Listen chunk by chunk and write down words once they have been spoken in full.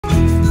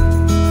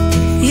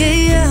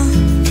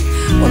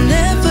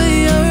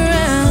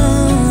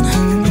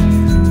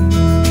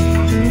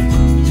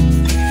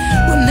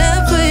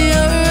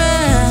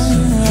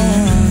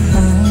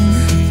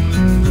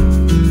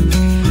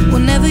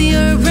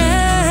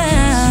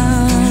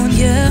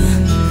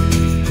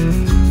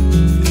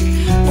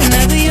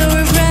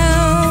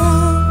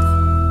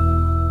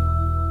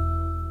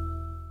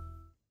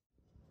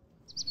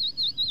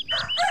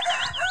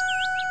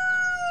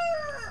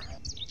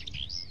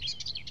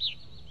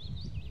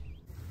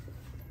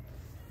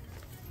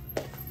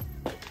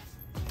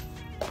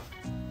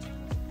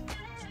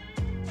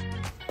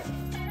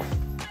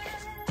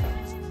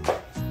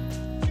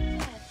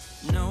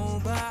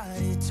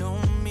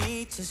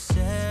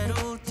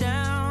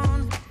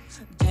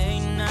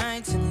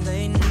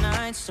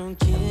just don't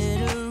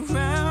get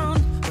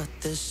around. But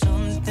there's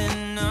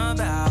something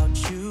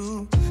about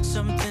you,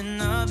 something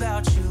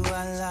about you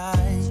I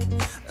like,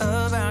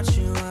 about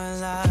you I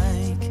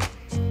like.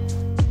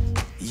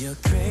 You're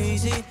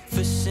crazy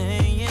for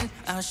saying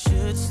I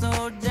should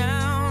slow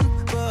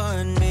down,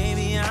 but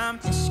maybe I'm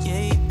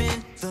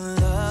escaping the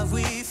love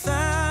we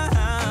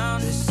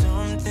found. There's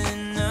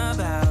something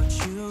about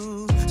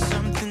you,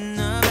 something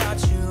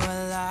about you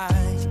I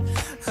like,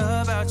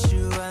 about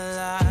you I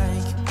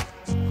like.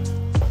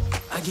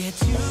 I get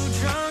too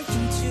drunk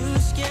and too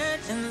scared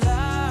and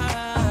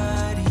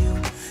lie to you.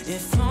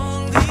 If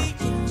only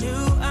you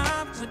knew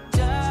I would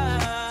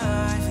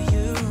die for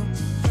you.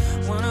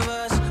 One of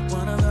us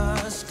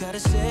gotta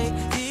say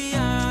the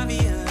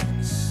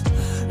obvious.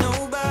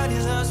 Nobody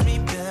loves me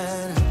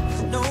better,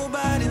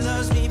 nobody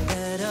loves me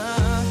better,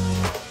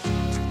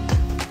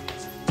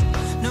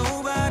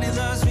 nobody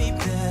loves me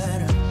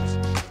better.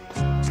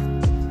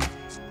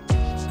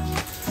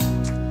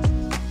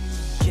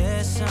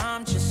 Guess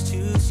I'm just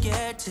too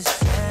scared to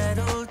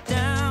settle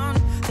down.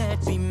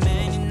 There'd be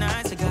many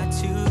nights I got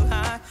too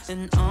high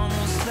and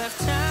almost left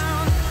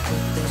town.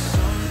 But there's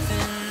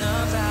something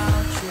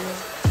about you,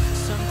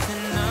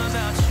 something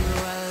about you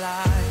I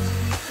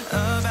like,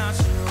 about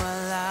you I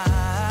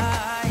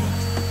like.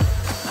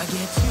 I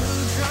get too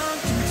drunk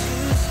and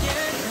too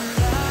scared and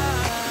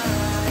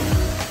lie.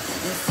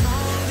 If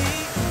only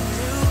you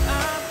knew I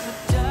would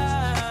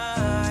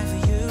die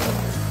for you.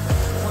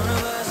 One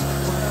of us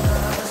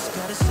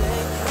gotta say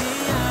the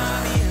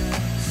obvious.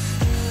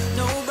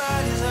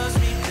 Nobody loves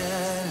me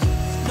better,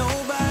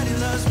 nobody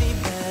loves me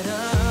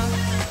better.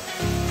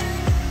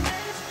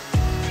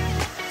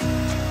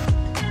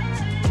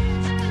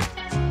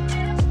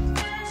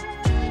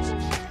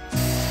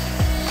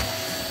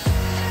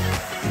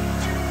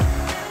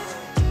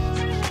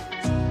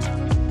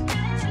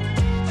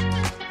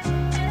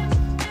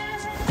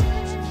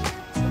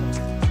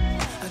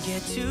 I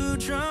get too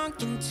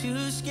drunk and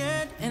too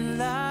scared and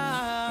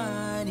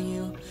lie to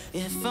you.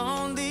 If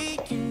only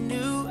you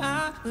knew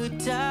I would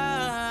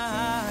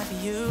die for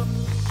you.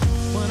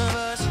 One of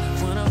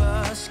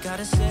us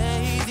gotta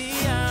say the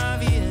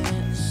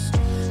obvious.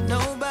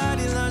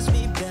 Nobody loves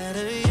me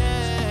better,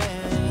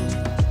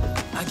 yeah.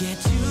 I get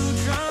too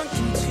drunk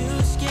and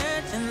too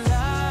scared and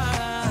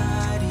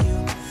lie to you.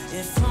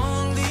 If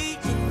only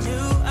you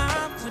knew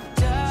I would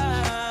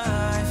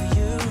die for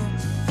you.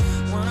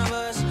 One of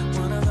us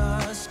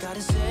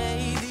gotta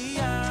say the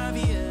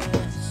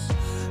obvious.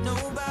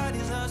 Nobody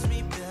loves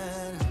me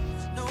better,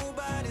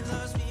 nobody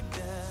loves me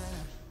better.